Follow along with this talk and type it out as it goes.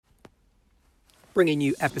bringing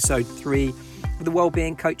you episode 3 of the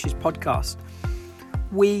Wellbeing Coaches podcast.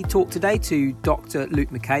 We talk today to Dr. Luke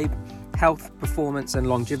McCabe, health, performance and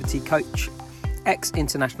longevity coach,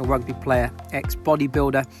 ex-international rugby player,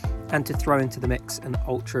 ex-bodybuilder, and to throw into the mix, an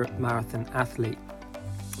ultra-marathon athlete.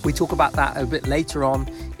 We talk about that a bit later on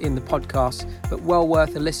in the podcast, but well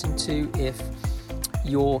worth a listen to if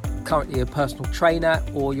you're currently a personal trainer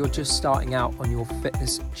or you're just starting out on your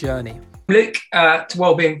fitness journey. Luke, to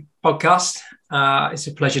Wellbeing Podcast. It's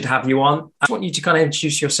a pleasure to have you on. I want you to kind of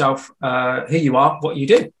introduce yourself, who you are, what you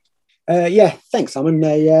do. Thanks, Simon.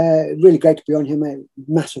 Really great to be on here, mate.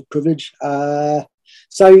 Massive privilege.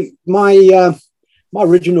 So my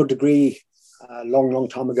original degree a long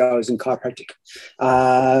time ago was in chiropractic.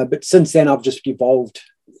 But since then, I've just evolved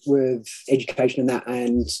with education and that.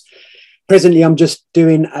 And presently, I'm just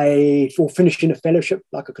finishing a fellowship,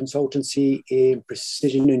 like a consultancy in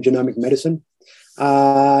precision and genomic medicine.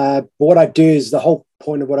 But what I do is, the whole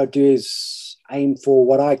point of what I do is aim for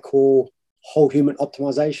what I call whole human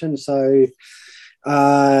optimization. So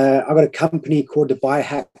I've got a company called the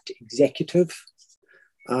Biohacked Executive.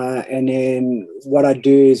 And then what I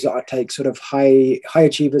do is I take sort of high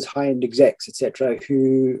achievers, high-end execs, etc.,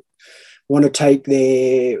 who want to take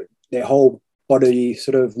their whole body,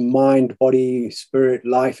 sort of mind, body, spirit,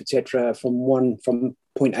 life, etc., from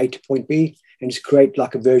point A to point B, and just create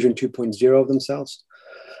like a version 2.0 of themselves.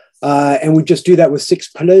 And we just do that with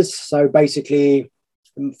 6 pillars. So basically,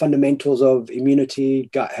 fundamentals of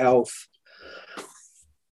immunity, gut health,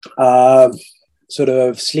 sort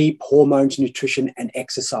of sleep, hormones, nutrition, and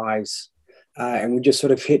exercise. And we just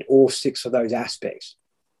sort of hit all 6 of those aspects.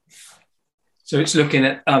 So it's looking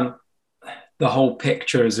at the whole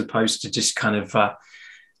picture as opposed to just kind of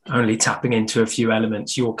only tapping into a few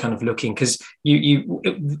elements. You're kind of looking, because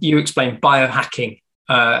you explained biohacking.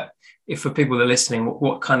 If for people that are listening,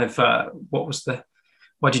 what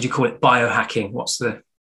why did you call it biohacking?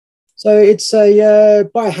 So it's a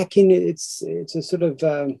biohacking. It's a sort of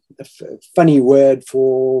a funny word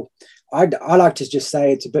for. I like to just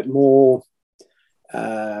say it's a bit more,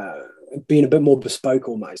 being a bit more bespoke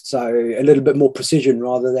almost. So a little bit more precision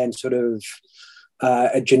rather than sort of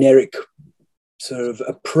a generic sort of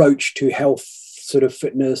approach to health, sort of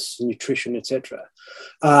fitness, nutrition, etc.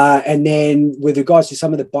 And then with regards to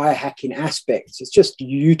some of the biohacking aspects, it's just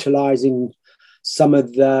utilizing some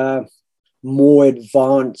of the more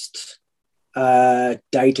advanced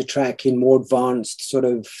data tracking, more advanced sort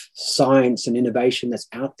of science and innovation that's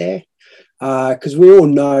out there. Because we all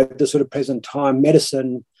know at the sort of present time,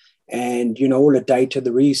 medicine and, all the data,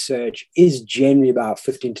 the research is generally about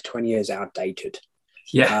 15 to 20 years outdated.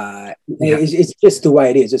 Yeah. It's just the way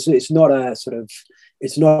it is. It's not a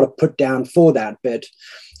put down for that, but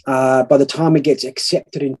by the time it gets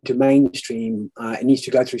accepted into mainstream, it needs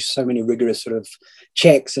to go through so many rigorous sort of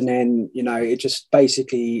checks, and then it just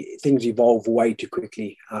basically things evolve way too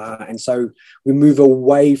quickly, and so we move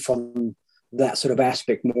away from that sort of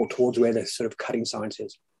aspect more towards where the sort of cutting science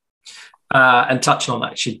is. And touching on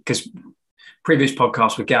that, actually, because previous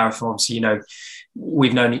podcast with Gareth, obviously,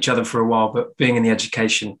 we've known each other for a while, but being in the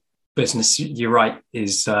education business, you're right,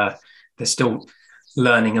 is they're still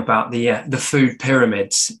learning about the food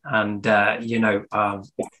pyramids and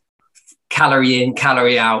calorie in,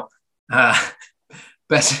 calorie out,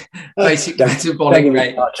 basic metabolic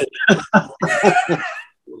rate.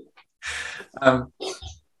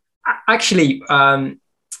 Actually, I've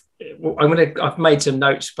made some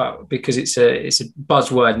notes about, because it's a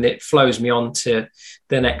buzzword and it flows me on to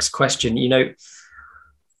the next question.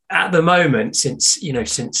 At the moment, since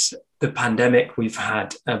the pandemic, we've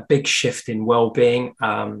had a big shift in well-being.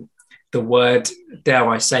 The word, dare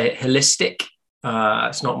I say it, holistic.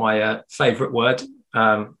 It's not my favorite word,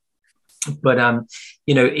 but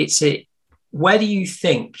where do you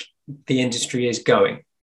think the industry is going?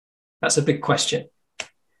 That's a big question.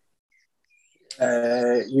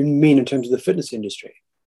 You mean in terms of the fitness industry?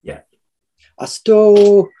 Yeah. I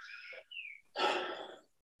still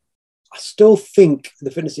think the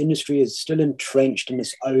fitness industry is still entrenched in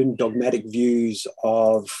its own dogmatic views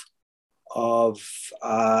of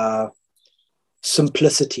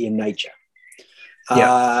simplicity in nature.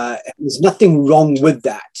 There's nothing wrong with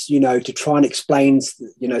that, to try and explain,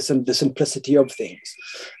 the simplicity of things.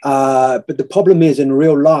 But the problem is, in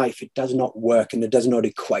real life, it does not work and it does not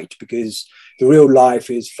equate, because the real life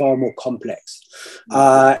is far more complex.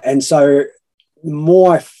 And so the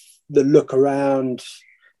more I look around,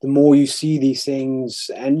 the more you see these things,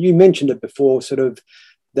 and you mentioned it before, sort of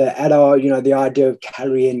the the idea of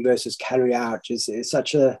calorie in versus calorie out is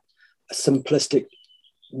such a simplistic,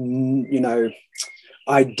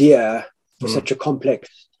 idea for such a complex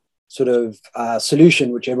sort of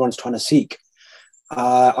solution which everyone's trying to seek.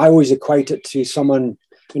 I always equate it to someone,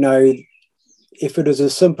 if it was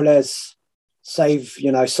as simple as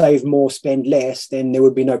save more, spend less, then there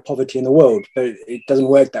would be no poverty in the world. But it doesn't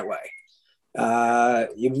work that way.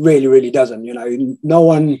 It really, really doesn't.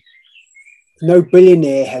 No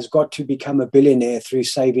billionaire has got to become a billionaire through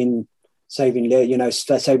saving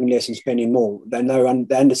less and spending more. They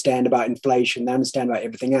understand about inflation. They understand about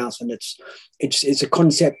everything else, and it's a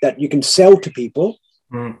concept that you can sell to people.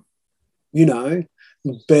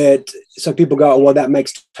 But so people go, oh, well, that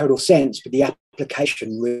makes total sense, but the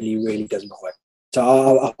application really, really doesn't work.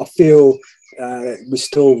 So I feel we're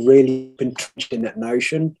still really entrenched in that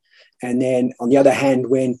notion. And then on the other hand,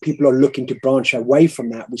 when people are looking to branch away from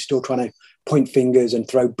that, we're still trying to point fingers and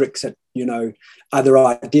throw bricks at, other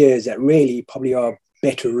ideas that really probably are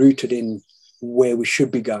better rooted in where we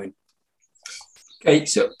should be going. Okay,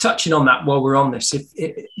 so touching on that while we're on this,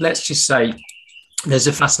 let's just say there's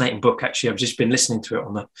a fascinating book, actually. I've just been listening to it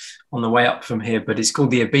on the way up from here, but it's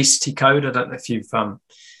called The Obesity Code. I don't know if you've... I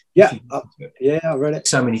read it.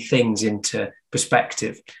 So many things into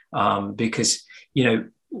perspective because,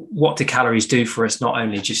 what do calories do for us? Not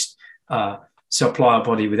only just supply our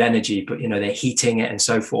body with energy, but, they're heating it and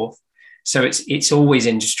so forth. So it's always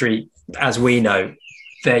industry, as we know,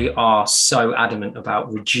 they are so adamant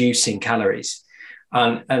about reducing calories.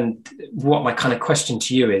 And what my kind of question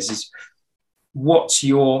to you is what's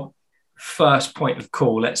your first point of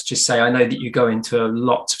call? Let's just say, I know that you go into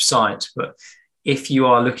lots of science, but if you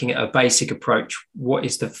are looking at a basic approach, what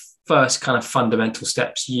is the first kind of fundamental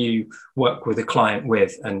steps you work with a client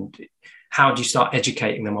with? And how do you start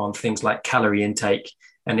educating them on things like calorie intake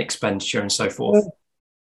and expenditure and so forth?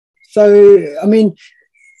 So, I mean,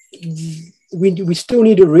 we still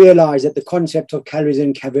need to realize that the concept of calories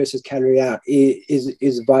in versus calorie out is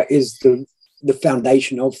the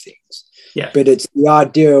foundation of things. Yeah. But it's the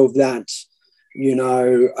idea of that,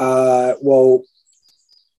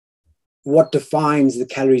 what defines the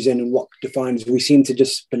calories in and what defines, we seem to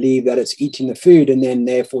just believe that it's eating the food and then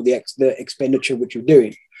therefore the expenditure which you're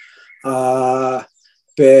doing. But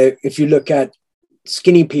if you look at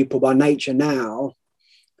skinny people by nature now,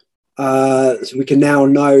 so we can now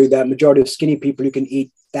know that majority of skinny people who can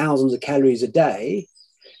eat thousands of calories a day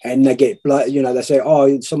and they get blood, they say,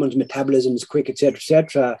 oh, someone's metabolism is quick, etc.,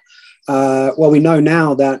 etc. We know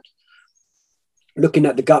now that looking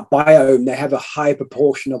at the gut biome, they have a high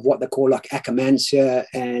proportion of what they call like Akkermansia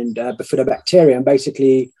and bifidobacteria. And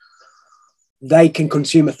basically, they can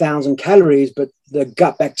consume 1,000 calories, but the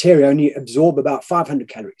gut bacteria only absorb about 500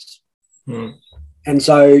 calories. And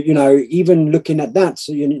so, even looking at that,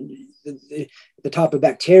 so the type of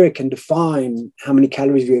bacteria can define how many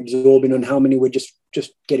calories we're absorbing and how many we're just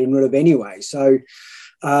getting rid of anyway. So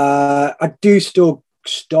I do still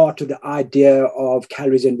start with the idea of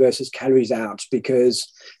calories in versus calories out,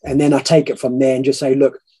 and then I take it from there and just say,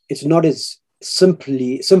 look, it's not as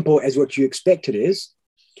simple as what you expect it is.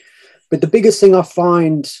 But the biggest thing I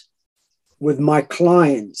find with my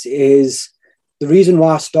clients is the reason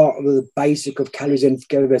why I start with the basic of calories in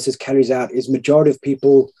versus calories out is majority of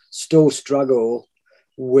people still struggle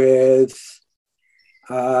with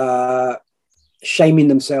shaming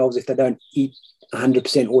themselves if they don't eat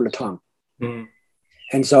 100% all the time.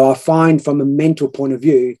 And so I find from a mental point of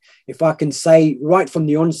view, if I can say right from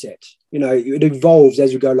the onset, it evolves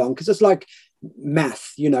as you go along, because it's like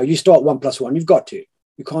math, you start 1 + 1, you've got to.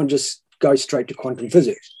 You can't just go straight to quantum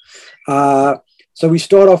physics. So we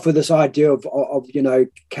start off with this idea of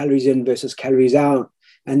calories in versus calories out.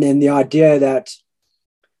 And then the idea that,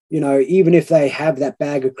 even if they have that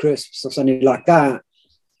bag of crisps or something like that,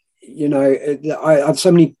 I have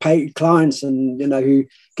so many paid clients and, who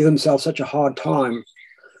give themselves such a hard time.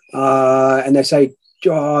 And they say,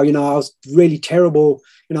 I was really terrible.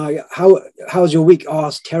 How was your week? Oh,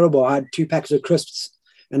 it's terrible. I had 2 packs of crisps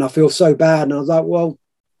and I feel so bad. And I was like, well,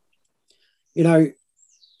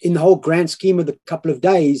 in the whole grand scheme of the couple of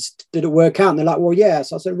days, did it work out? And they're like, well, yeah.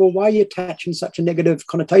 So I said, well, why are you attaching such a negative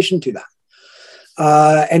connotation to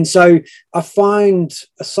that? And so I find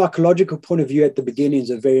a psychological point of view at the beginning is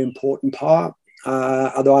a very important part.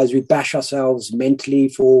 Otherwise, we bash ourselves mentally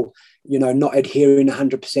for, not adhering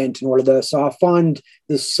 100% and all of this. So I find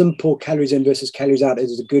the simple calories in versus calories out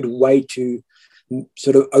is a good way to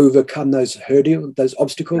sort of overcome those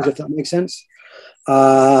obstacles, if that makes sense.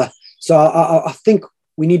 So I think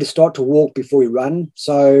we need to start to walk before we run.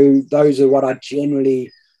 So those are what I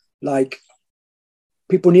generally like.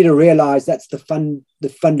 People need to realize that's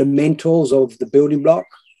the fundamentals of the building block,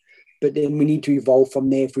 but then we need to evolve from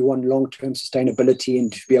there if we want long-term sustainability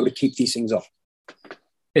and to be able to keep these things off.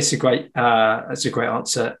 That's a great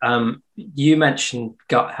answer. You mentioned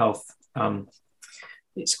gut health.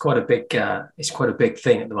 It's quite a big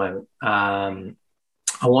thing at the moment.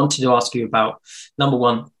 I wanted to ask you about, number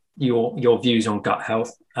one, your views on gut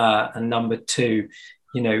health, and number two,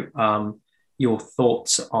 your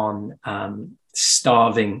thoughts on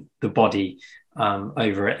starving the body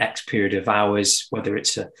over an X period of hours, whether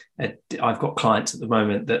it's I've got clients at the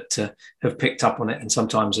moment that have picked up on it and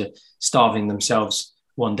sometimes are starving themselves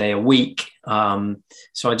one day a week.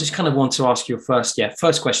 So I just kind of want to ask you first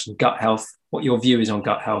question, gut health, what your view is on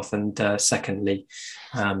gut health, and secondly,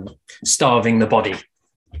 starving the body.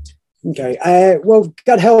 Okay. Well,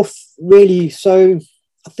 gut health, really. So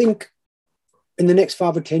I think in the next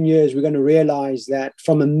 5 or 10 years, we're going to realize that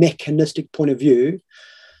from a mechanistic point of view,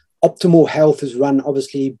 optimal health is run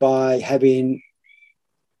obviously by having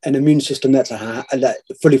an immune system that's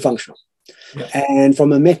fully functional. Yeah. And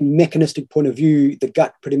from a mechanistic point of view, the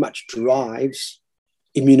gut pretty much drives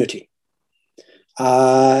immunity.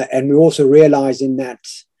 And we're also realizing that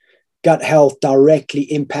gut health directly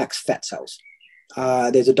impacts fat cells.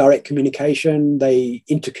 There's a direct communication. They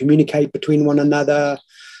intercommunicate between one another.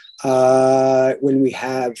 When we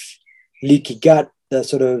have leaky gut, the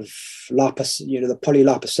sort of the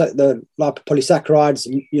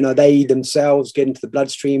lipopolysaccharides, they themselves get into the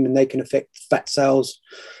bloodstream and they can affect fat cells.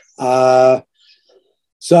 So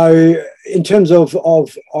in terms of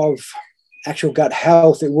actual gut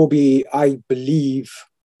health, it will be, I believe,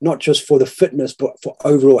 not just for the fitness, but for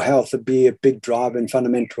overall health, it'd be a big driver and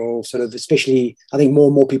fundamental sort of, especially, I think more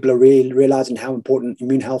and more people are really realizing how important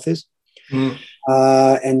immune health is.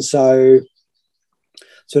 And so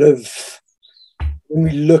sort of when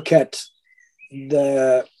we look at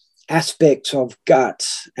the aspects of gut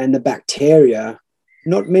and the bacteria,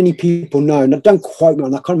 not many people know, and don't quote me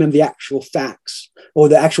on, I can't remember the actual facts or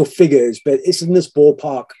the actual figures, but it's in this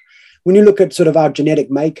ballpark. When you look at sort of our genetic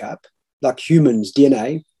makeup, like humans,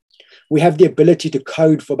 DNA, we have the ability to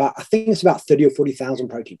code for I think it's about 30 or 40,000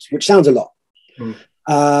 proteins, which sounds a lot.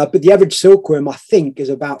 But the average silkworm, I think, is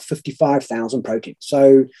about 55,000 proteins.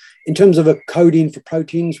 So in terms of a coding for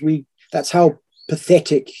proteins, that's how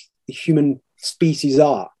pathetic the human species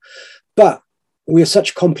are. But we are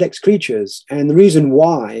such complex creatures. And the reason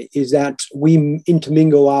why is that we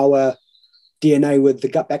intermingle our DNA with the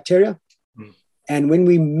gut bacteria. And when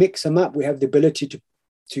we mix them up, we have the ability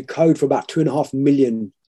to code for about 2.5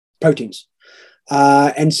 million proteins.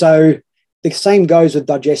 And so the same goes with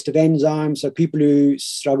digestive enzymes. So people who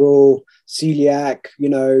struggle, celiac,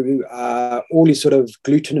 all these sort of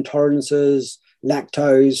gluten intolerances,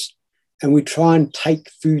 lactose, and we try and take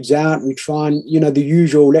foods out. We try and, the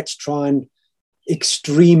usual, let's try and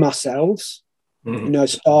extreme ourselves,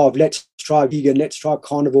 starve, let's try vegan, let's try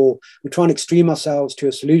carnivore. We try and extreme ourselves to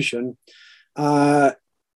a solution. The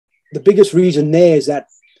biggest reason there is that,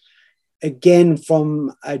 again,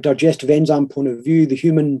 from a digestive enzyme point of view, the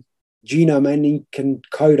human genome only can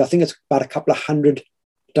code, I think it's about a couple of hundred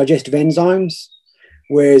digestive enzymes.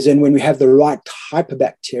 Whereas when we have the right type of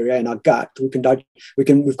bacteria in our gut, we've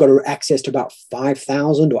got access to about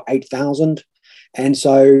 5,000 or 8,000. And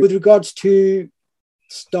so with regards to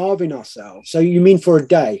starving ourselves, so you mean for a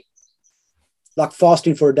day, like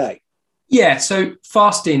fasting for a day? Yeah. So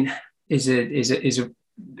fasting is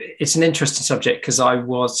it's an interesting subject, because I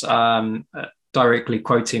was directly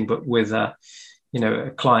quoting, but with a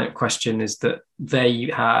client question, is that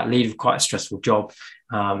they lead quite a stressful job,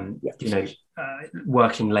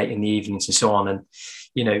 working late in the evenings and so on, and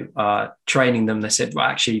training them. They said, well,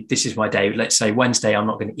 actually, this is my day. Let's say Wednesday, I'm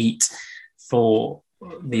not going to eat for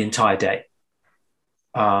the entire day.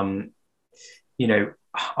 I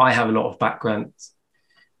have a lot of background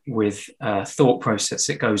with thought process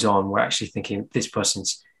that goes on. We're actually thinking this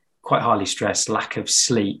person's quite highly stressed, lack of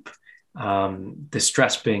sleep, the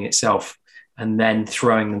stress being itself, and then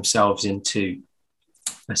throwing themselves into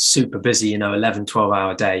a super busy, 11,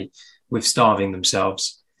 12-hour day with starving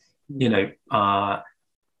themselves.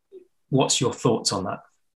 What's your thoughts on that?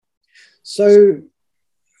 So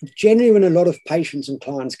generally, when a lot of patients and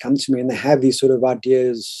clients come to me and they have these sort of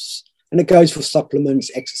ideas, and it goes for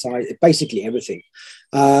supplements, exercise, basically everything.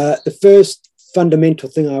 The first fundamental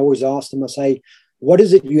thing I always ask them, I say, what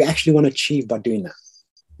is it you actually want to achieve by doing that?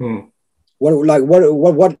 What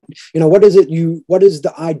is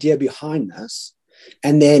the idea behind this?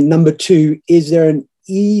 And then number two, is there an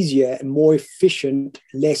easier and more efficient,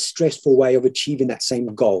 less stressful way of achieving that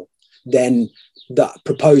same goal than the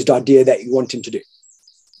proposed idea that you want him to do?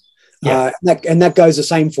 Yeah. And that goes the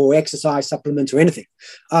same for exercise, supplements, or anything.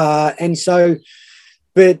 And so,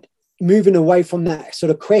 but moving away from that sort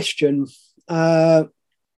of question,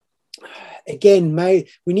 again,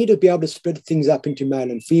 we need to be able to split things up into male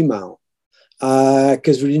and female,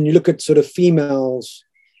 because when you look at sort of females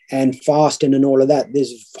and fasting and all of that,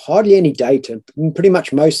 there's hardly any data. Pretty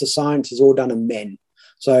much most of the science is all done on men.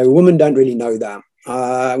 So women don't really know that.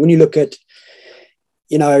 When you look at,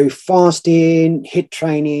 fasting, HIIT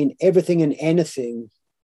training, everything and anything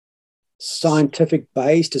scientific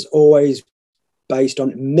based is always based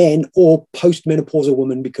on men or postmenopausal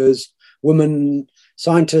women, because women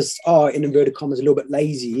scientists are, in inverted commas, a little bit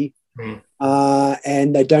lazy.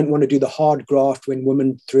 And they don't want to do the hard graft when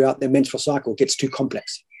women throughout their menstrual cycle gets too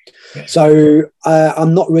complex. So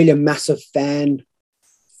I'm not really a massive fan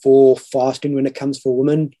for fasting when it comes for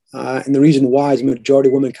women. And the reason why is the majority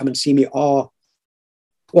of women come and see me are,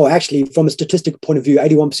 well, actually, from a statistic point of view,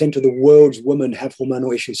 81% of the world's women have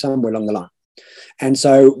hormonal issues somewhere along the line. And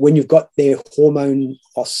so when you've got their hormone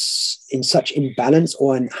in such imbalance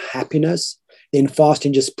or unhappiness, then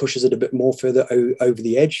fasting just pushes it a bit more further over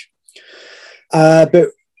the edge.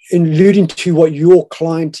 But alluding to what your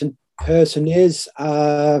client and person is,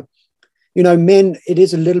 men, it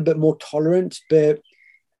is a little bit more tolerant, but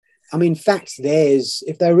I mean, facts there is,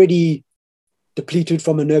 if they're already depleted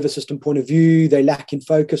from a nervous system point of view, they lack in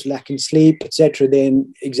focus, lack in sleep, etc.,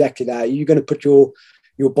 then exactly that. You're going to put your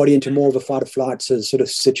body into more of a fight or flight sort of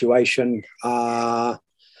situation. I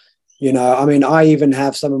mean, I even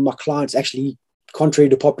have some of my clients actually, contrary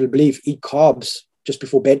to popular belief, eat carbs just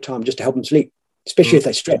before bedtime just to help them sleep, especially if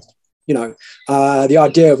they're stressed. The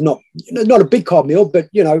idea of not a big carb meal,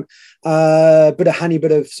 but bit of honey,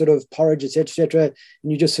 bit of sort of porridge, etc.,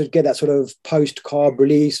 and you just sort of get that sort of post carb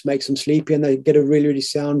release, makes them sleepy, and they get a really, really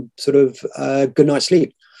sound sort of good night's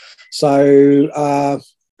sleep. So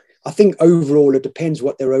I think overall it depends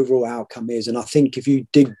what their overall outcome is, and I think if you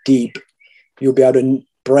dig deep, you'll be able to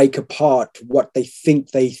break apart what they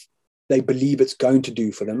think they believe it's going to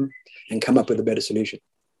do for them and come up with a better solution.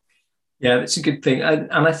 Yeah, that's a good thing.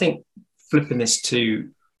 And I think flipping this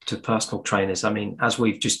to personal trainers, I mean, as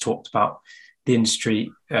we've just talked about, the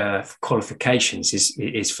industry qualifications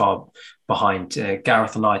is far behind.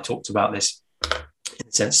 Gareth and I talked about this in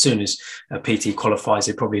the sense, as soon as a PT qualifies,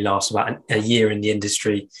 they probably last about a year in the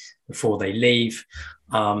industry before they leave.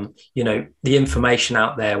 The information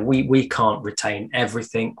out there, we can't retain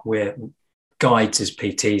everything. We're guides as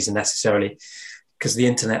PTs, and necessarily because the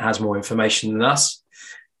internet has more information than us.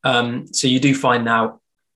 So you do find now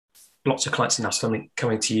lots of clients now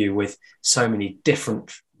coming to you with so many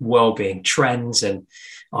different well-being trends and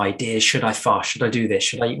ideas. Should I fast? Should I do this?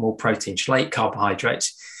 Should I eat more protein? Should I eat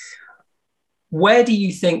carbohydrates? Where do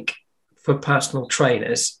you think, for personal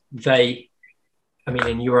trainers, in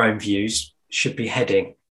your own views, should be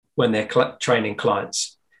heading when they're training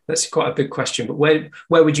clients? That's quite a big question, but where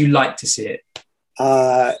would you like to see it?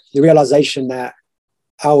 The realization that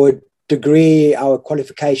our degree, our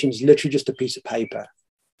qualification is literally just a piece of paper.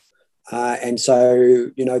 And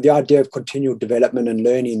so, the idea of continual development and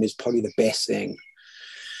learning is probably the best thing.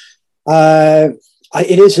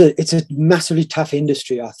 It's a massively tough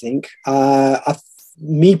industry, I think.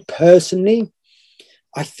 Me personally,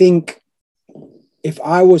 I think if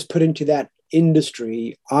I was put into that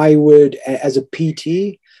industry, I would, as a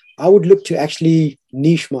PT, I would look to actually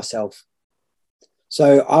niche myself.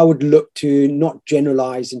 So I would look to not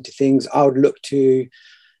generalize into things. I would look to,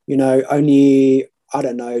 only,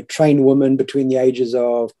 train women between the ages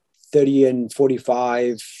of 30 and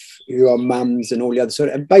 45 who are mums and all the other sort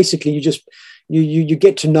of, and basically you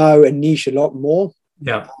get to know a niche a lot more.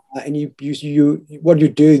 Yeah. And you what you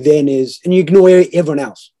do then is, and you ignore everyone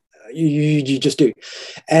else. You just do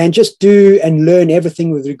and learn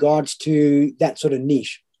everything with regards to that sort of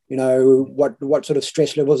niche. What sort of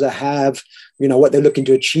stress levels they have, what they're looking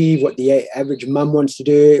to achieve, what the average mum wants to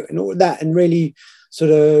do, and all that, and really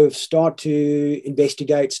sort of start to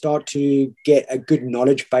investigate, start to get a good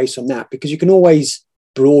knowledge base on that, because you can always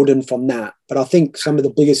broaden from that. But I think some of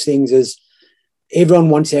the biggest things is everyone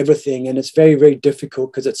wants everything, and it's very, very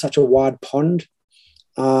difficult because it's such a wide pond.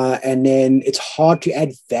 And then it's hard to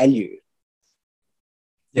add value.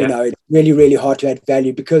 Yeah. It's really, really hard to add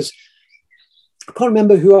value, because I can't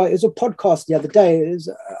remember it was a podcast the other day. I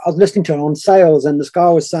was listening to it on sales, and this guy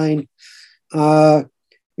was saying,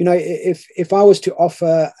 if I was to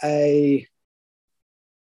offer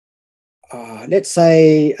let's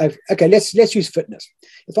use fitness.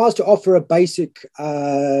 If I was to offer a basic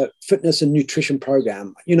fitness and nutrition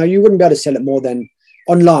program, you wouldn't be able to sell it more than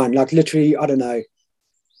online, like literally, I don't know,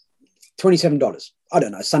 $27. I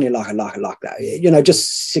don't know, something like that,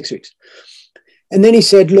 just 6 weeks. And then he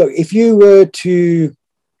said, look, if you were to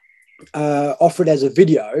offer it as a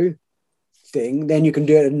video thing, then you can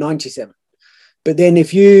do it at 97. But then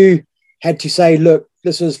if you had to say, look,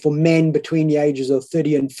 this is for men between the ages of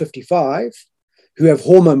 30 and 55 who have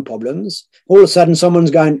hormone problems, all of a sudden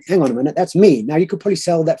someone's going, hang on a minute, that's me. Now you could probably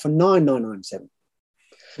sell that for $9,997.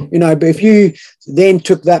 You know, but if you then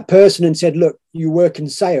took that person and said, look, you work in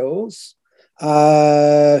sales,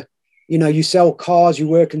 you know, you sell cars, you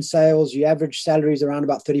work in sales, your average salary is around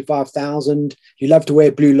about 35,000. You love to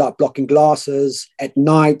wear blue light blocking glasses at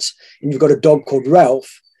night, and you've got a dog called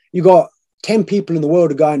Ralph. You got 10 people in the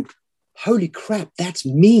world are going, holy crap, that's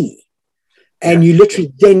me. And you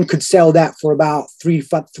literally then could sell that for about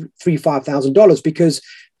 $5,000 because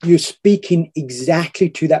you're speaking exactly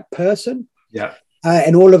to that person. Yeah.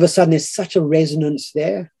 And all of a sudden there's such a resonance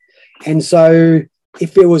there. And so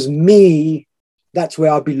if it was me, that's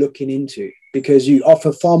where I'd be looking into, because you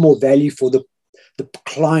offer far more value for the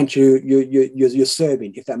client you're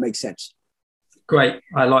serving, if that makes sense. Great.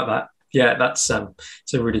 I like that. Yeah, it's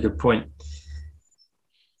a really good point.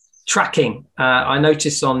 Tracking. I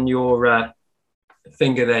noticed on your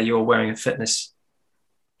finger there, you're wearing a fitness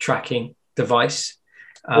tracking device.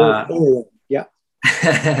 Yeah.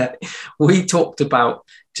 We talked about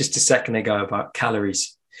just a second ago about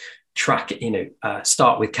calories. Track it, you know,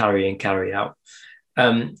 start with carry in, carry out.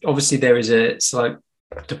 Obviously there is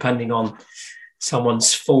depending on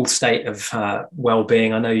someone's full state of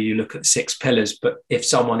well-being. I know you look at 6 pillars, but if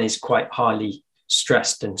someone is quite highly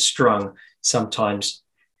stressed and strung, sometimes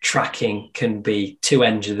tracking can be 2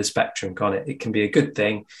 ends of the spectrum, can't it? It can be a good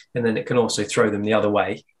thing, and then it can also throw them the other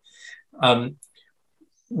way.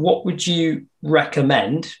 What would you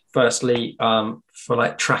recommend, firstly, for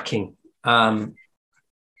like tracking for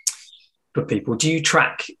people? Do you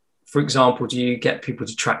track, for example, do you get people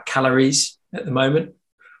to track calories at the moment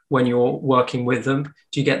when you're working with them?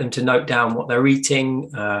 Do you get them to note down what they're eating?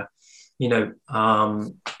 I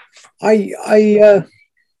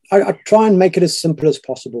try and make it as simple as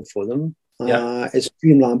possible for them, as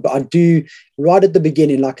streamlined. But I do, right at the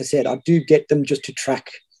beginning, like I said, I do get them just to track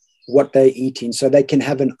what they're eating so they can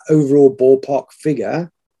have an overall ballpark figure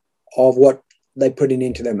of what they're putting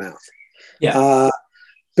into their mouth. Yeah.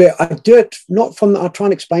 But I do it not from, I try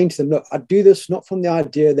and explain to them, look, I do this not from the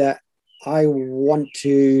idea that I want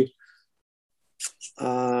to,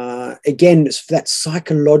 again, it's that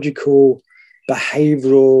psychological,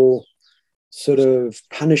 behavioral sort of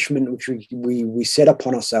punishment which we set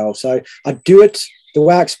upon ourselves. So I do it, the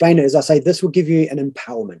way I explain it is I say, this will give you an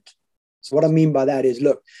empowerment. So what I mean by that is,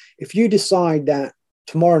 look, if you decide that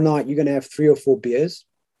tomorrow night you're going to have 3 or 4 beers,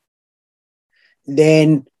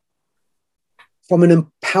 then from an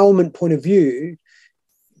empowerment point of view,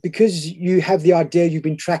 because you have the idea you've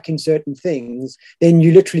been tracking certain things, then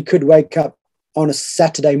you literally could wake up on a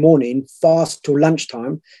Saturday morning, fast till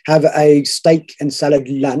lunchtime, have a steak and salad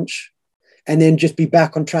lunch, and then just be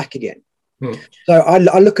back on track again. So I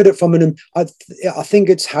look at it from I think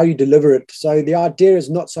it's how you deliver it. So the idea is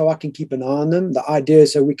not so I can keep an eye on them. The idea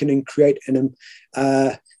is so we can create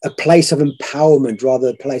a place of empowerment rather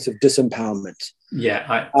than a place of disempowerment. Yeah,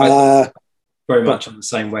 I very much on the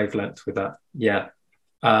same wavelength with that. Yeah.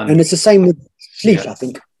 And it's the same with sleep, I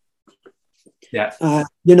think. Yeah.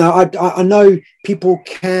 I know people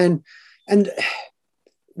can, and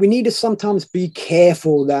we need to sometimes be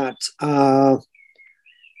careful that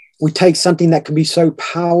we take something that can be so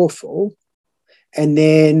powerful and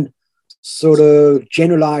then sort of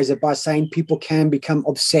generalize it by saying people can become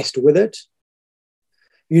obsessed with it,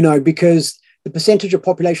 because the percentage of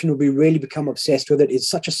population will be really become obsessed with it is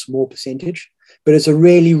such a small percentage, but it's a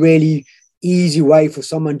really, really easy way for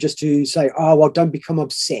someone just to say, oh, well, don't become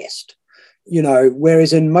obsessed,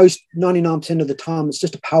 whereas in most 99% of the time, it's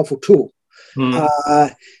just a powerful tool. And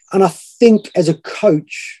I think as a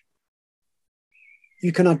coach,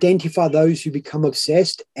 you can identify those who become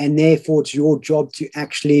obsessed, and therefore it's your job to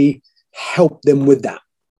actually help them with that.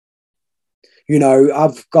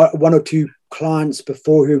 I've got 1 or 2 clients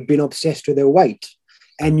before who've been obsessed with their weight,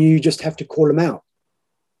 and you just have to call them out.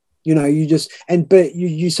 But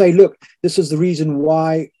you say, look, this is the reason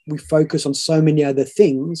why we focus on so many other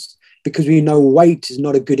things, because we know weight is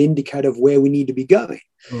not a good indicator of where we need to be going.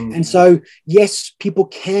 And so, yes, people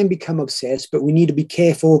can become obsessed, but we need to be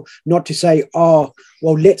careful not to say, oh,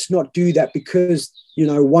 well, let's not do that because,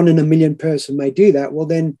 1 in a million person may do that. Well,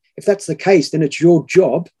 then if that's the case, then it's your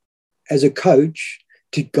job as a coach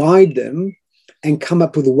to guide them and come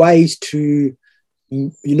up with ways to,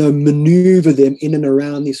 maneuver them in and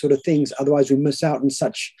around these sort of things. Otherwise we miss out on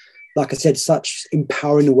such, like I said, such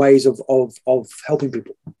empowering ways of helping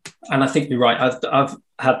people. And I think you're right. I've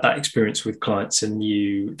had that experience with clients,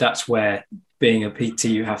 and that's where being a PT,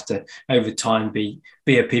 you have to over time be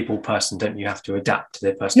a people person, don't you? You have to adapt to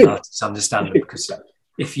their personalities, understand them, because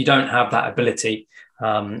if you don't have that ability,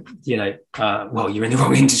 well, you're in the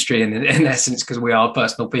wrong industry in essence, because we are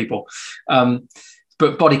personal people.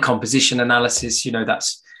 But body composition analysis,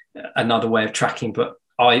 that's another way of tracking. But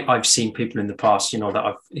I've seen people in the past, that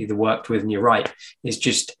I've either worked with, and you're right, is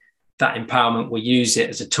just that empowerment. We use it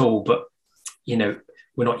as a tool, but,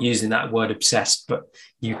 we're not using that word obsessed, but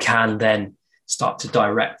you can then start to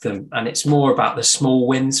direct them. And it's more about the small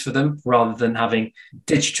wins for them rather than having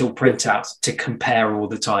digital printouts to compare all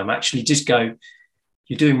the time. Actually, just go,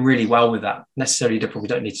 you're doing really well with that. Necessarily, you probably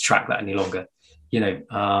don't need to track that any longer,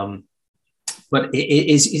 but it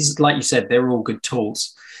is like you said, they're all good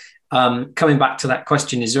tools. Coming back to that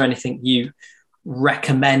question, is there anything you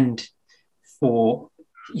recommend for,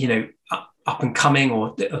 up and coming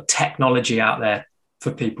or technology out there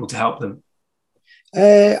for people to help them?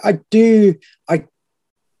 I do.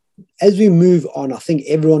 As we move on, I think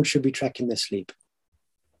everyone should be tracking their sleep.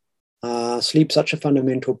 Sleep's such a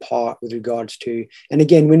fundamental part with regards to, and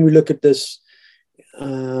again, when we look at this,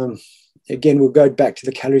 again, we'll go back to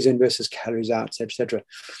the calories in versus calories out, etc.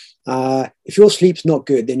 If your sleep's not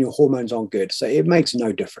good, then your hormones aren't good. So it makes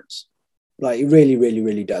no difference. Like, it really, really,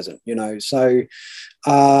 really doesn't, So,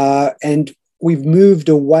 and we've moved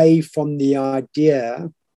away from the idea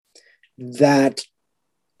that,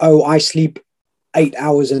 I sleep 8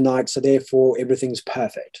 hours a night, so therefore everything's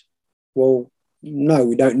perfect. Well, no,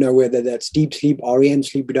 we don't know whether that's deep sleep, REM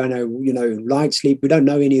sleep. We don't know, light sleep. We don't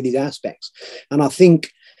know any of these aspects. And I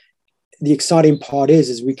think the exciting part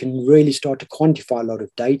is we can really start to quantify a lot of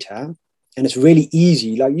data, and it's really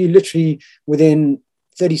easy. Like, you literally within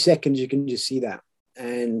 30 seconds, you can just see that.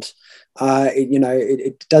 And,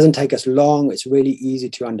 it doesn't take us long. It's really easy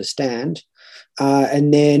to understand.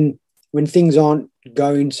 And then when things aren't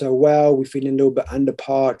going so well, we're feeling a little bit under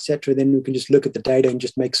par, etc., then we can just look at the data and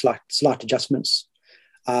just make slight adjustments,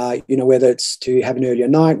 whether it's to have an earlier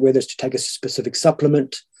night, whether it's to take a specific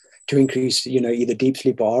supplement to increase, either deep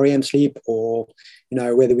sleep or REM sleep, or,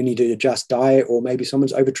 whether we need to adjust diet, or maybe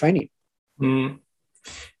someone's overtraining. And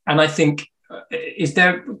I think, is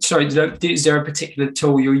there a particular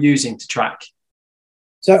tool you're using to track?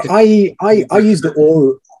 So I use the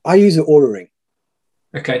Oura Ring.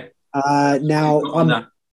 Okay. Now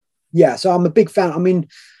so I'm a big fan. I mean,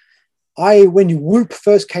 when Whoop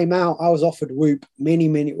first came out, I was offered Whoop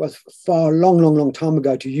it was far long time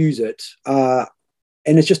ago to use it. And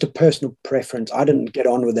it's just a personal preference. I didn't get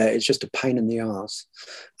on with it. It's just a pain in the ass.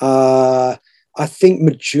 I think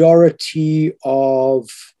majority of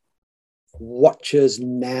watches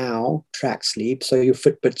now track sleep. So your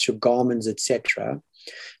Fitbits, your Garmin's, etc.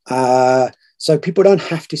 So people don't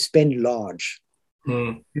have to spend large.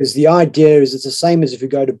 Because the idea is it's the same as if you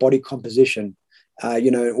go to body composition,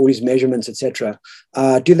 all these measurements, etc.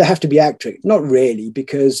 Do they have to be accurate? Not really,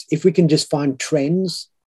 because if we can just find trends,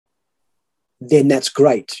 then that's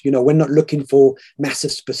great. We're not looking for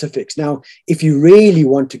massive specifics. Now, if you really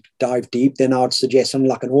want to dive deep, then I would suggest something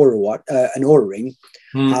like an Oura Ring.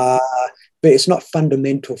 But it's not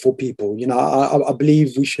fundamental for people. I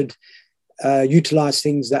believe we should utilize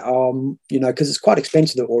things that are, because it's quite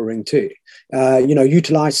expensive, the Oura Ring too.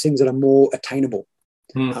 Utilize things that are more attainable,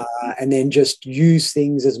 and then just use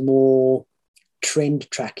things as more trend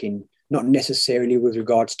tracking, not necessarily with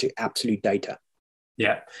regards to absolute data.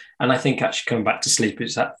 Yeah. And I think actually coming back to sleep,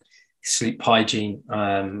 it's that sleep hygiene.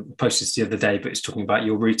 Posted this the other day, but it's talking about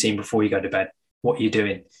your routine before you go to bed. What you're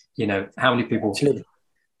doing, how many people,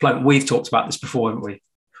 we've talked about this before, haven't we?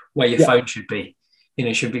 Where your phone should be,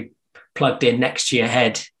 should be plugged in next to your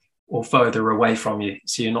head or further away from you.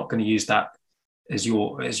 So you're not going to use that as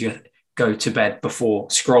your go to bed before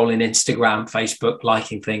scrolling Instagram, Facebook,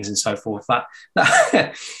 liking things and so forth.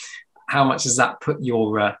 That how much does that put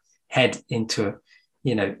your head into,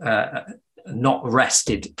 not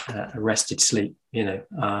rested sleep?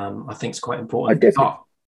 I think it's quite important.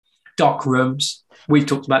 Dark rooms. We've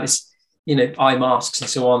talked about this, eye masks and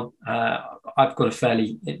so on. I've got a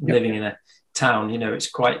fairly living in a town, it's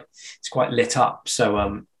quite lit up.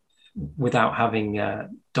 So without having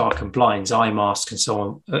darkened blinds, eye masks and so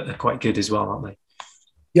on are quite good as well, aren't they?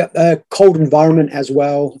 Yeah, cold environment as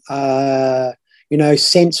well.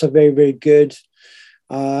 Scents are very, very good.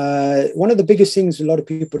 One of the biggest things a lot of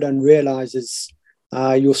people don't realize is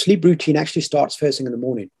your sleep routine actually starts first thing in the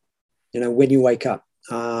morning, when you wake up.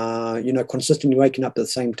 Consistently waking up at the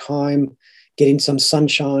same time, getting some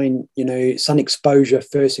sunshine, sun exposure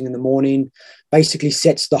first thing in the morning, basically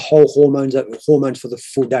sets the whole hormones for the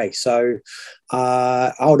full day. So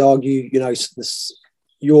I would argue,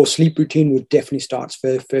 your sleep routine would definitely start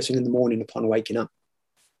first thing in the morning upon waking up.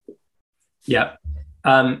 Yeah.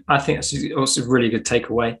 I think that's also a really good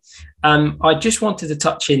takeaway. I just wanted to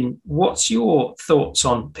touch in, what's your thoughts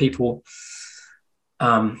on people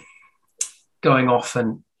going off,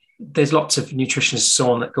 and there's lots of nutritionists and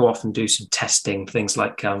so on that go off and do some testing, things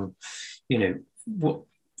like, what,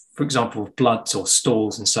 for example, bloods or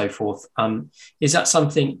stools and so forth. Is that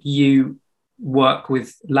something you work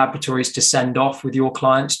with laboratories to send off with your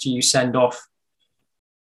clients? Do you send off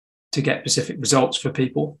to get specific results for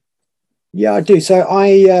people? Yeah, I do. So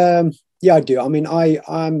I do. I mean,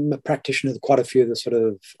 I'm a practitioner of quite a few of the sort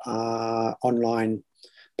of online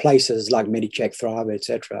places like MediCheck, Thrive,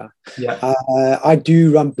 etc. Yeah. I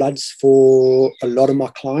do run bloods for a lot of my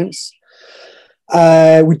clients.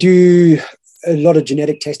 We do a lot of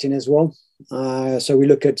genetic testing as well. So we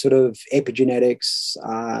look at sort of epigenetics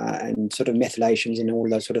and sort of methylations and all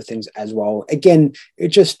those sort of things as well. Again, it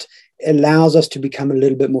just allows us to become a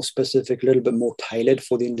little bit more specific, a little bit more tailored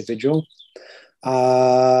for the individual.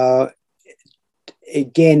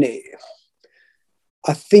 Again,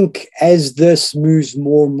 I think as this moves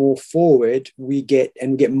more and more forward, we get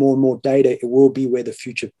more and more data, it will be where the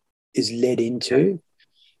future is led into.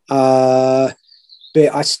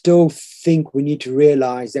 But I still think we need to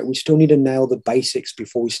realize that we still need to nail the basics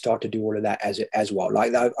before we start to do all of that as well.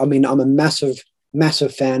 Like, I mean, I'm a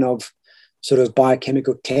massive fan of sort of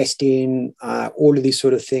biochemical testing, all of these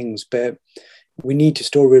sort of things, but we need to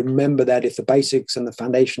still remember that if the basics and the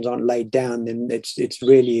foundations aren't laid down, then it's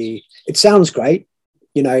really, it sounds great.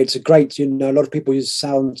 It's a great, a lot of people use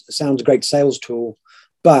sounds a great sales tool,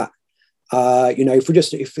 but if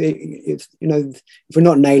we're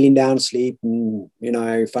not nailing down sleep and,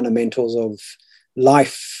 fundamentals of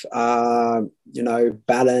life,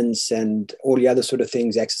 balance and all the other sort of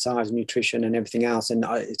things, exercise, nutrition and everything else. And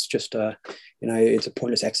it's just it's a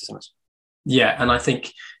pointless exercise. Yeah. And I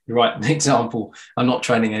think you're right. An example, I'm not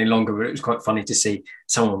training any longer, but it was quite funny to see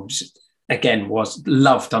someone just, again,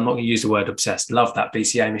 loved, I'm not going to use the word obsessed, loved that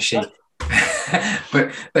BCA machine.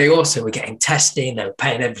 But they also were getting testing, they were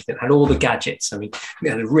paying everything, had all the gadgets. I mean, they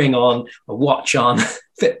had a ring on, a watch on,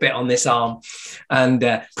 Fitbit on this arm,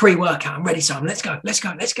 and pre-workout, I'm ready, Simon, let's go.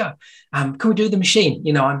 Can we do the machine?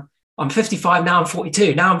 I'm 55, now I'm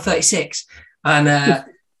 42, now I'm 36. And and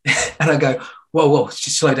I go, whoa,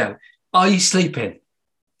 just slow down. Are you sleeping?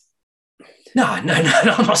 No, I'm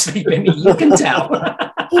not sleeping. You can tell.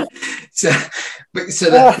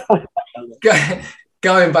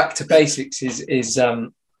 Going back to basics is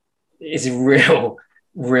real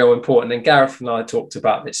important. And Gareth and I talked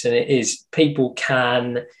about this, and it is, people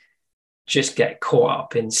can just get caught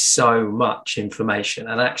up in so much information,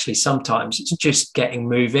 and actually sometimes it's just getting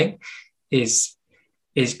moving is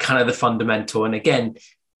kind of the fundamental. And again,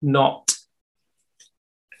 not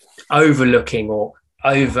overlooking or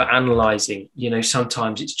over analyzing.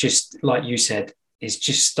 Sometimes it's just like you said, is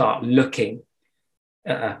just start looking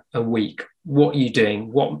at a week. What are you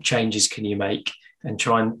doing? What changes can you make? And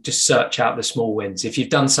try and just search out the small wins. If you've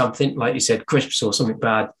done something, like you said, crisps or something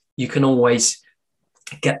bad, you can always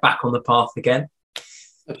get back on the path again.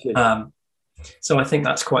 So I think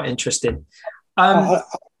that's quite interesting. I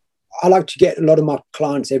like to get a lot of my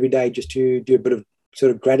clients every day just to do a bit of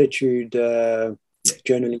sort of gratitude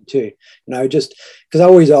journaling too. Just because I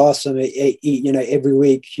always ask them, every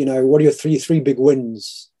week, what are your three big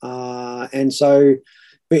wins? And so,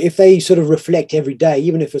 but if they sort of reflect every day,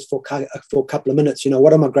 even if it's for a couple of minutes,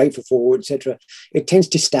 what am I grateful for, etc., it tends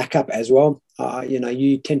to stack up as well.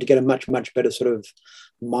 You tend to get a much better sort of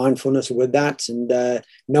mindfulness with that, and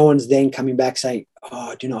no one's then coming back saying,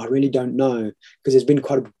 I really don't know, because there's been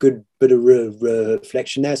quite a good bit of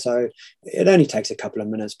reflection there. So it only takes a couple of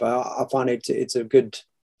minutes, but I find it's a good,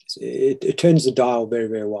 it turns the dial very,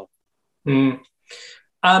 very well.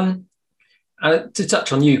 To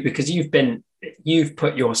touch on you, because you've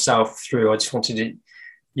put yourself through, I just wanted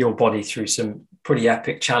your body through some pretty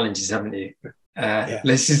epic challenges, haven't you?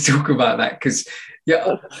 Let's just talk about that, because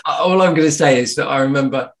all I'm going to say is that I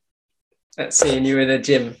remember seeing you in a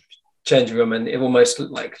gym changing room, and it almost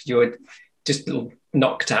looked like you were just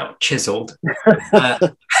knocked out, chiseled.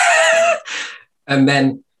 And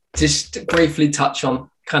then just briefly touch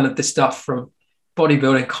on kind of the stuff from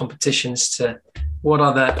bodybuilding competitions to what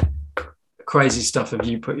other crazy stuff have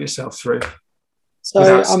you put yourself through,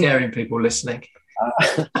 without scaring people listening?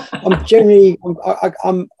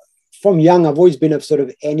 I'm from young, I've always been a sort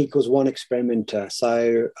of N=1 experimenter.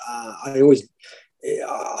 So I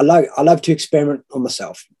love to experiment on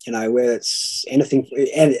myself, where it's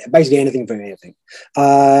basically anything from anything.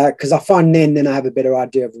 Because I find then I have a better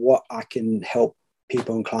idea of what I can help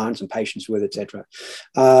people and clients and patients with, etc.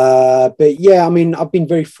 But yeah, I mean, I've been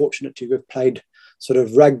very fortunate to have played sort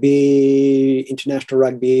of rugby, international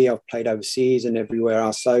rugby. I've played overseas and everywhere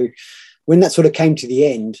else. So when that sort of came to the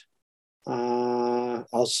end, I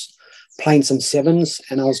was playing some sevens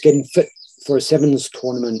and I was getting fit for a sevens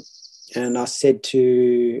tournament. And I said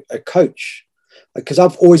to a coach, because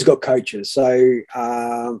I've always got coaches. So,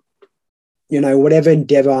 whatever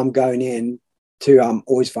endeavor I'm going in to, I'm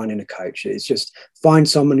always finding a coach. It's just find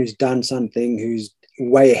someone who's done something, who's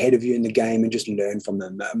way ahead of you in the game, and just learn from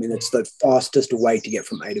them. I mean, it's the fastest way to get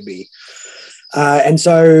from A to B. And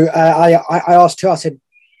so I asked her, I said,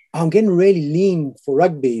 I'm getting really lean for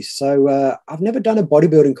rugby. So I've never done a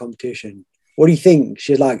bodybuilding competition. What do you think?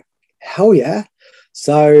 She's like, hell yeah.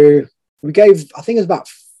 So we gave, I think it was about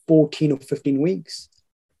 14 or 15 weeks.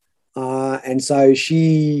 And so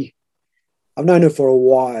I've known her for a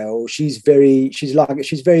while. She's very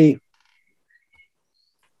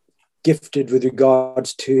gifted with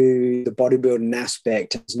regards to the bodybuilding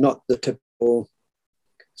aspect. It's not the typical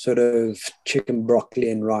sort of chicken, broccoli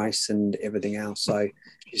and rice and everything else. So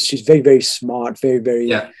she's very, very smart, very, very,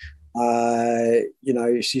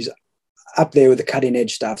 she's up there with the cutting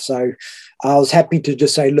edge stuff. So I was happy to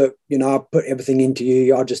just say, look, I'll put everything into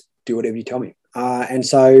you. I'll just do whatever you tell me. And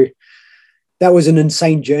so that was an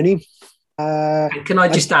insane journey. And can I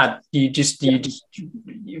just add, you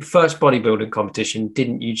first bodybuilding competition,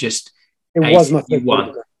 didn't you just? It was my first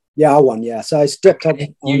won. Yeah, I won. Yeah, so I stepped up.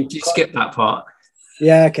 You skipped that part.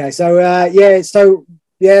 Yeah. Okay. So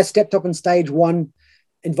stepped up on stage one.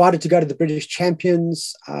 Invited to go to the British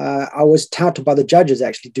Champions. I was touted by the judges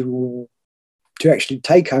actually to actually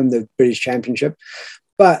take home the British Championship,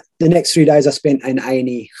 but the next 3 days I spent in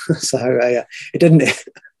A&E, so it didn't.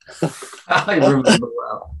 I remember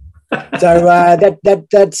well. So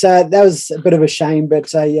that was a bit of a shame,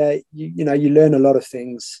 but you learn a lot of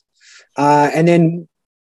things. And then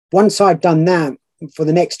once I'd done that, for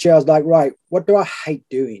the next year, I was like, right, what do I hate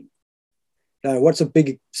doing? What's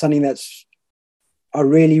something that's I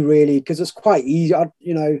really, really, because it's quite easy.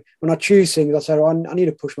 When I choose things, I say, I need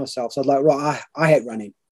to push myself. So I was like, right, I hate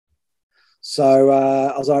running. So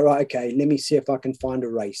I was like, right, okay, let me see if I can find a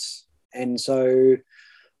race. And so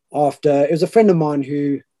it was a friend of mine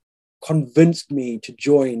who convinced me to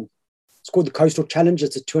join. It's called the Coastal Challenge.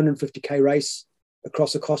 It's a 250K race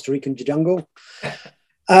across the Costa Rican jungle.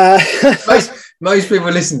 Most people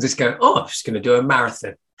listen to this go, I'm just going to do a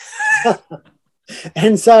marathon.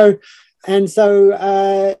 And so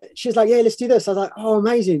she's like, yeah, let's do this. I was like, oh,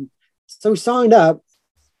 amazing. So we signed up.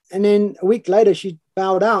 And then a week later, she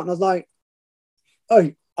bowed out. And I was like, oh,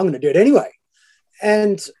 I'm going to do it anyway.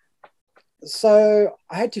 And so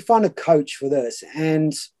I had to find a coach for this.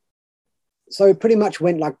 And so it pretty much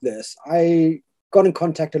went like this. I got in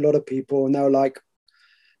contact with a lot of people, and they were like,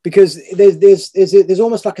 because there's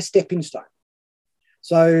almost like a stepping stone.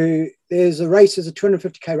 So there's a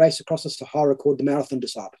 250K race across the Sahara called the Marathon des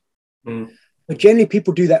Sables. Mm. But generally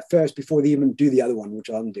people do that first before they even do the other one, which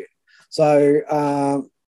I'm doing. So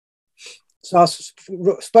I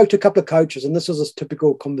spoke to a couple of coaches, and this was a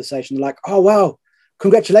typical conversation. They're like, oh, wow,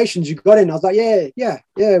 congratulations, you got in. I was like, yeah,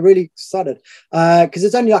 really excited. Because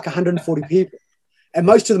it's only like 140 people, and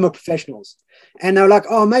most of them are professionals. And they were like,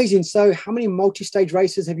 oh, amazing. So how many multi-stage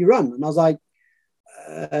races have you run? And I was like,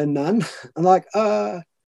 none. I'm like,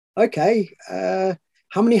 okay.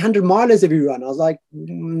 How many 100-milers have you run? I was like,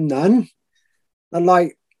 none. I'm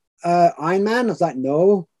like, Ironman? I was like,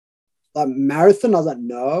 no. Like marathon? I was like,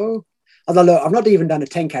 no. I was like, look, I've not even done a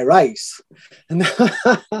 10K race. And,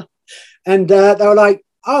 and they were like,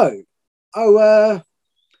 all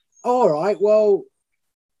right, well,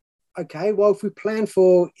 okay, well, if we plan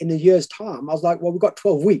for in a year's time, I was like, well, we've got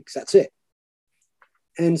 12 weeks, that's it.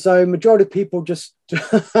 And so majority of people just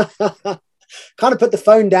kind of put the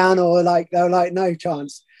phone down, or like, they were like, no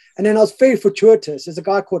chance. And then I was very fortuitous. There's a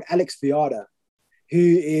guy called Alex Viada, who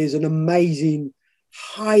is an amazing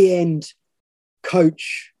high-end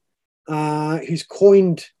coach who's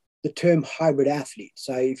coined the term hybrid athlete.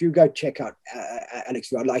 So if you go check out Alex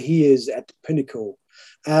Viada, like he is at the pinnacle.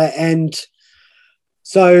 And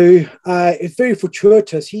so it's very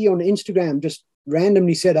fortuitous. He on Instagram just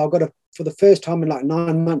randomly said, for the first time in like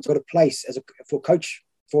 9 months, got a place for coach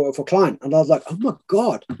for client. And I was like, oh my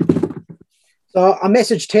God. So I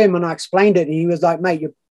messaged him and I explained it, and he was like, mate,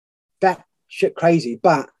 you're that shit crazy,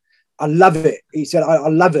 but I love it. He said, I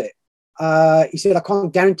love it. He said, I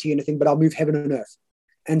can't guarantee anything, but I'll move heaven and earth.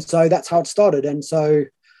 And so that's how it started. And so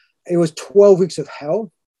it was 12 weeks of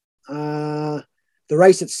hell. The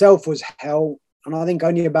race itself was hell. And I think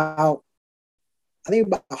about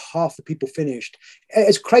half the people finished.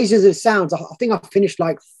 As crazy as it sounds, I think I finished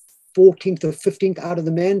like 14th or 15th out of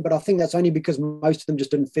the men, but I think that's only because most of them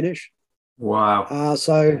just didn't finish. Wow.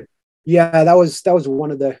 So yeah, that was one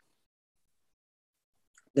of the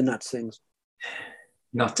nuts things.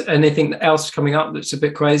 Not anything else coming up that's a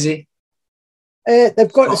bit crazy?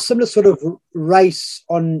 They've got a similar sort of race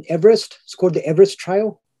on Everest. It's called the Everest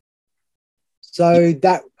Trail. So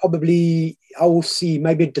that probably I will see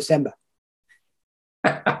maybe in December.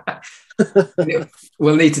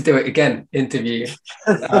 We'll need to do it again, interview,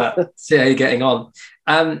 see how you're getting on.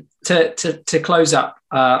 To close up,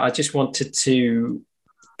 I just wanted to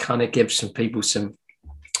kind of give some people some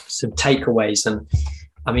takeaways. And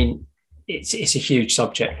I mean, it's a huge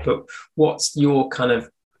subject, but what's your kind of,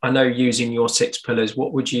 I know using your 6 pillars,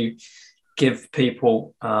 what would you give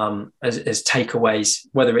people as takeaways,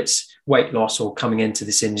 whether it's weight loss or coming into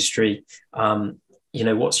this industry?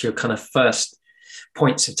 What's your kind of first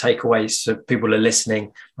points of takeaways so people are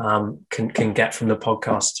listening can get from the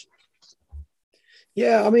podcast?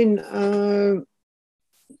 Yeah, I mean, I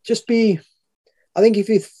think if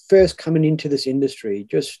you're first coming into this industry,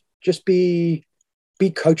 just be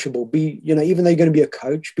coachable. Even though you're going to be a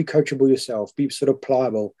coach, be coachable yourself. Be sort of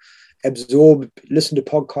pliable. Absorb, listen to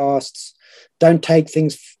podcasts. Don't take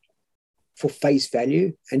things for face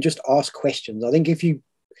value, and just ask questions. I think if you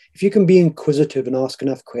can be inquisitive and ask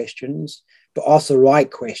enough questions, but ask the right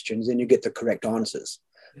questions, then you get the correct answers.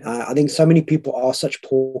 I think so many people ask such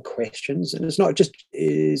poor questions, and it's not just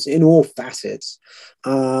is in all facets.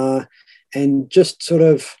 And just sort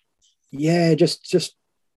of, just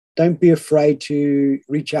don't be afraid to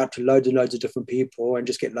reach out to loads and loads of different people and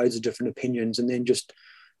just get loads of different opinions. And then just,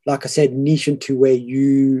 like I said, niche into where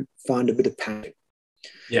you find a bit of passion.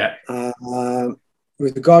 Yeah.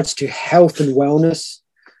 With regards to health and wellness,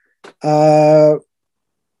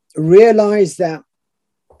 realize that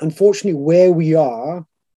unfortunately where we are,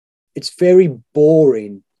 it's very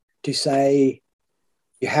boring to say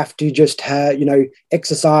you have to just have,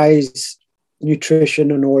 exercise,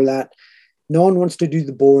 nutrition and all that. No one wants to do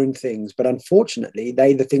the boring things, but unfortunately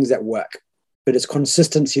they're the things that work. But it's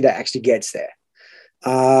consistency that actually gets there.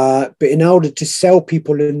 But in order to sell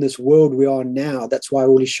people in this world we are now, that's why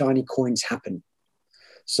all these shiny coins happen.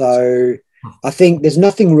 So I think there's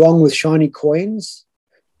nothing wrong with shiny coins,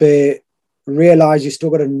 but realize you still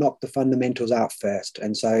got to knock the fundamentals out first.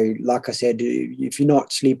 And so, like I said, if you're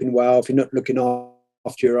not sleeping well, if you're not looking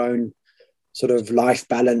after your own sort of life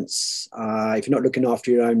balance, if you're not looking after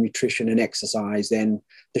your own nutrition and exercise, then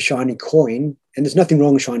the shiny coin, and there's nothing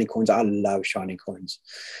wrong with shiny coins. I love shiny coins.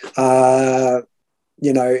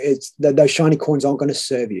 It's those shiny coins aren't going to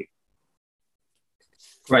serve you.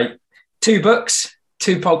 Great. 2 books,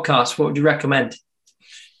 2 podcasts. What would you recommend?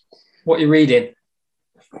 What are you reading?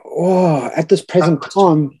 Oh, at this present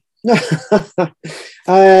time.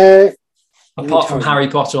 Apart from Harry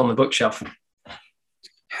Potter on the bookshelf.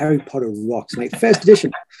 Harry Potter rocks, mate. First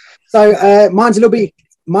edition. So mine's a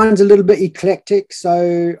little bit eclectic.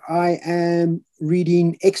 So I am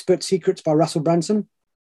reading Expert Secrets by Russell Brunson.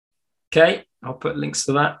 Okay, I'll put links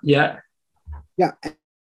to that. Yeah.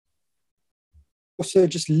 Also,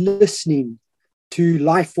 just listening to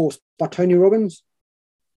Life Force by Tony Robbins.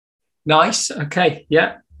 Nice. Okay.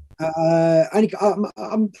 Yeah. I'm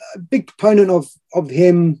a big proponent of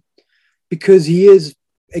him because he is,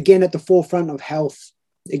 again, at the forefront of health,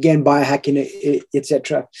 again, biohacking,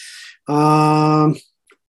 etc.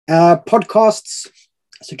 Podcasts.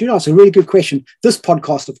 So, it's a really good question. This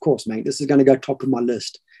podcast, of course, mate, this is going to go top of my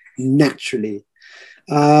list naturally.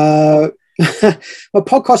 My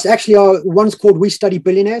podcasts actually are one's called We Study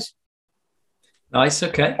Billionaires. Nice.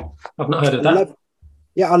 Okay. I've not heard of that.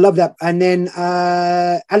 I love that. And then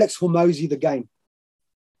Alex Hormozy, The Game.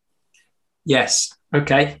 Yes.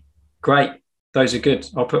 Okay. Great. Those are good.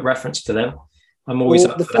 I'll put reference to them. I'm always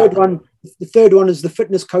up the for third that. one. The third one is the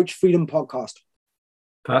Fitness Coach Freedom Podcast.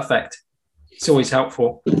 Perfect. It's always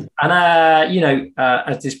helpful. And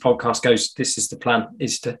as this podcast goes, this is the plan: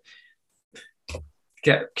 is to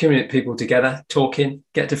get community people together, talking,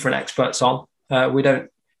 get different experts on. I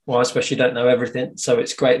especially don't know everything, so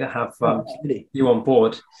it's great to have you on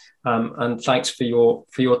board. And thanks for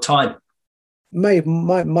your time. Mate,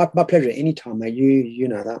 my pleasure. Anytime, mate. You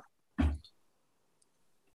know that.